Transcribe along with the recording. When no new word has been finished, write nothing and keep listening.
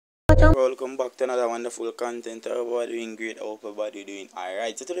Welcome back to another wonderful content. Everybody doing great. I hope everybody doing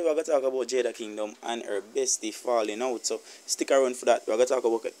alright. So today we're gonna talk about Jada Kingdom and her bestie falling out. So stick around for that. We're gonna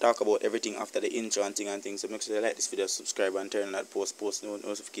talk about everything after the intro and things. So make sure you like this video, subscribe and turn on that post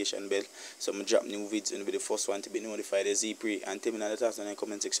notification bell. So I'm gonna drop new videos and be the first one to be notified. The Z-Pre and tell me in the thoughts in the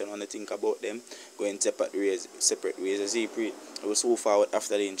comment section what you think about them. Going separate ways. The Z-Pre. We'll move forward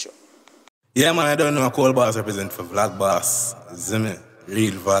after the intro. Yeah, man, I don't know. Cold Boss represent for Black Boss. Zimmy,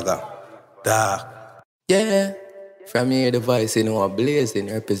 real Vaga, dark. Yeah, from here the voice you know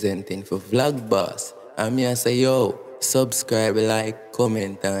blazing representing for Vlog Boss. And me I say yo, subscribe, like,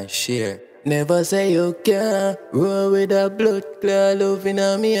 comment and share. Never say you can't roll with a blood clot love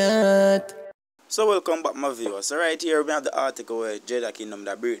in me heart. So welcome back my viewers. So right here we have the article where Jada Kingdom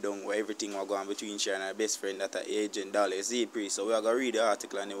that breakdown where everything was going between she and her best friend that are Agent Dollar Z-Pre. So we are going to read the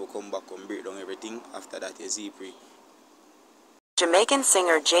article and then we'll come back and break down everything after that Z-Pre. Jamaican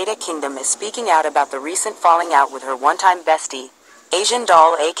singer Jada Kingdom is speaking out about the recent falling out with her one-time bestie, Asian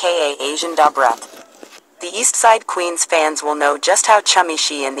Doll aka Asian Dabrat. The Eastside Queens fans will know just how chummy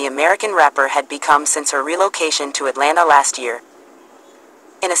she and the American rapper had become since her relocation to Atlanta last year.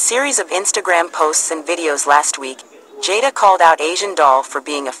 In a series of Instagram posts and videos last week, Jada called out Asian Doll for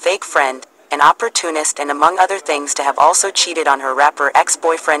being a fake friend, an opportunist and among other things to have also cheated on her rapper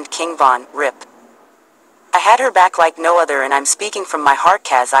ex-boyfriend King Von, RIP. I had her back like no other and I'm speaking from my heart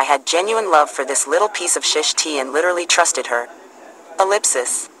cause I had genuine love for this little piece of shish tea and literally trusted her.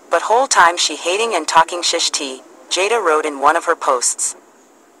 Ellipsis. But whole time she hating and talking shish tea, Jada wrote in one of her posts.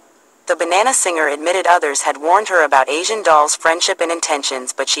 The banana singer admitted others had warned her about Asian Doll's friendship and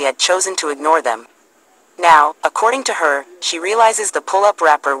intentions but she had chosen to ignore them. Now, according to her, she realizes the pull-up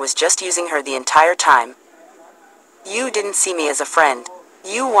rapper was just using her the entire time. You didn't see me as a friend.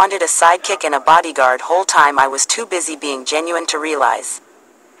 You wanted a sidekick and a bodyguard whole time I was too busy being genuine to realize.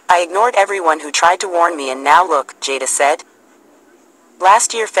 I ignored everyone who tried to warn me and now look, Jada said.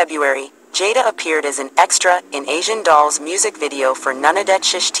 Last year February, Jada appeared as an extra in Asian Doll's music video for Nunadet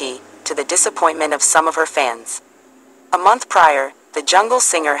Shish Tea, to the disappointment of some of her fans. A month prior, the jungle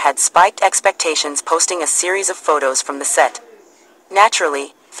singer had spiked expectations posting a series of photos from the set.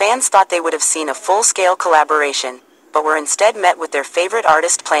 Naturally, fans thought they would have seen a full-scale collaboration, but were instead met with their favorite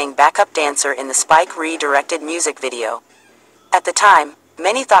artist playing backup dancer in the Spike Lee-directed music video. At the time,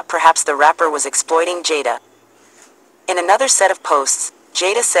 many thought perhaps the rapper was exploiting Jada. In another set of posts,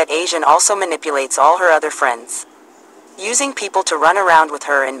 Jada said Asian also manipulates all her other friends, using people to run around with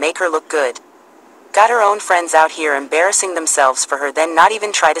her and make her look good. Got her own friends out here embarrassing themselves for her then not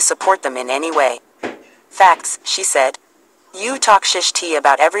even try to support them in any way. Facts, she said. You talk shish tea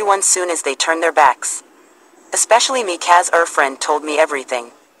about everyone soon as they turn their backs. Especially me cause her friend told me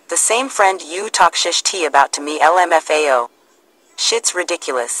everything. The same friend you talk shish tea about to me LMFAO. Shit's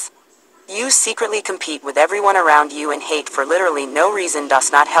ridiculous. You secretly compete with everyone around you and hate for literally no reason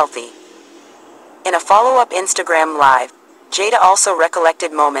that's not healthy. In a follow-up Instagram live, Jada also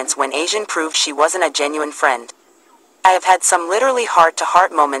recollected moments when Asian proved she wasn't a genuine friend. I have had some literally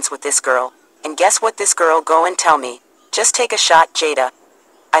heart-to-heart moments with this girl, and guess what this girl go and tell me? Just take a shot, Jada.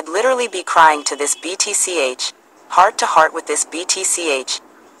 I'd literally be crying to this BTCH, heart to heart with this BTCH.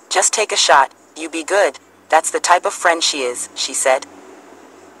 Just take a shot, you be good, that's the type of friend she is, she said.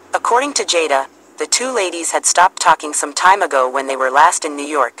 According to Jada, the two ladies had stopped talking some time ago when they were last in New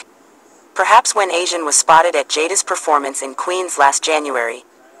York. Perhaps when Asian was spotted at Jada's performance in Queens last January.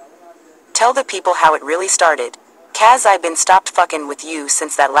 Tell the people how it really started. Kaz, I been stopped fucking with you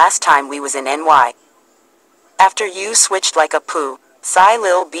since that last time we was in NY. After you switched like a poo. Sigh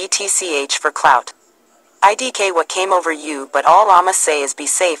lil BTCH for clout. IDK what came over you but all I'ma say is be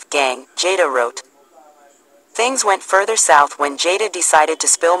safe gang, Jada wrote. Things went further south when Jada decided to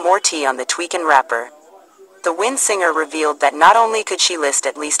spill more tea on the tweakin' rapper. The Win singer revealed that not only could she list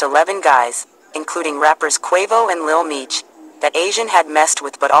at least 11 guys, including rappers Quavo and Lil Meech, that Asian had messed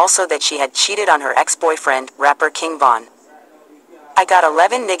with but also that she had cheated on her ex-boyfriend, rapper King Von. I got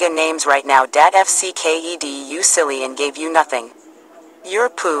 11 nigga names right now dat FCKED you silly and gave you nothing. You're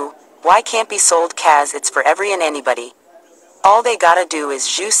poo, why can't be sold caz it's for every and anybody. All they gotta do is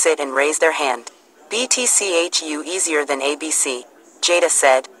just sit and raise their hand. BTCHU easier than ABC, Jada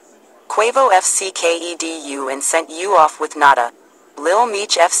said. Quavo FCKEDU and sent you off with nada. Lil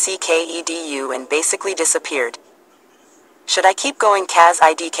Meech FCKEDU and basically disappeared. Should I keep going caz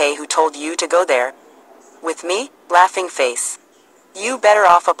IDK who told you to go there? With me? Laughing face. You better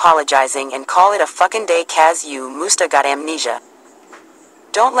off apologizing and call it a fucking day caz you musta got amnesia.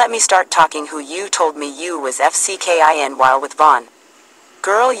 Don't let me start talking who you told me you was FCKIN while with Vaughn.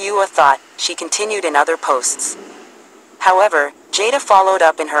 Girl you a thought, she continued in other posts. However, Jada followed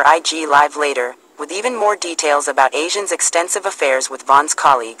up in her IG live later, with even more details about Asian's extensive affairs with Von's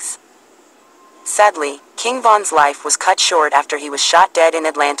colleagues. Sadly, King Von's life was cut short after he was shot dead in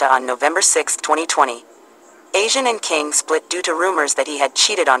Atlanta on November 6, 2020. Asian and King split due to rumors that he had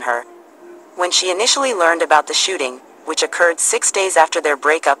cheated on her. When she initially learned about the shooting, which occurred 6 days after their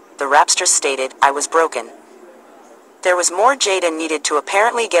breakup, the rapstress stated, "I was broken." There was more Jada needed to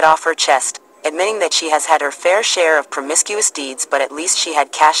apparently get off her chest, admitting that she has had her fair share of promiscuous deeds, but at least she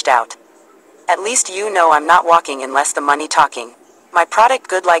had cashed out. "At least you know I'm not walking unless the money talking. My product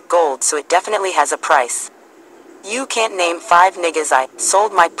good like gold, so it definitely has a price. You can't name 5 niggas I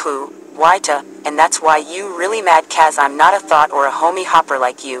sold my poo, why to, and that's why you really mad cause I'm not a thought or a homie hopper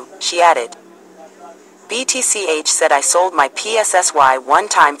like you," she added. BTCH said, "I sold my PSSY one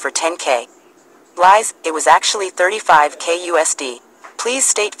time for 10K. Lies, it was actually 35K USD. Please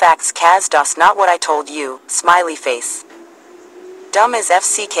state facts cause das not what I told you, smiley face. Dumb as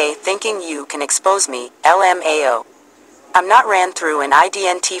FCK thinking you can expose me, LMAO. I'm not ran through an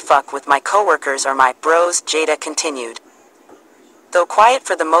IDNT fuck with my coworkers or my bros," Jada continued. Though quiet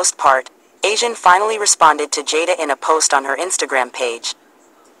for the most part, Asian finally responded to Jada in a post on her Instagram page.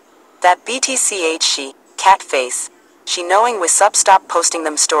 "That BTCH she, cat face. She knowing what's up, stop posting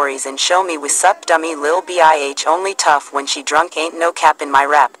them stories and show me what's up, dummy lil BIH only tough when she drunk, ain't no cap in my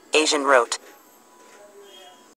rap," Asian wrote.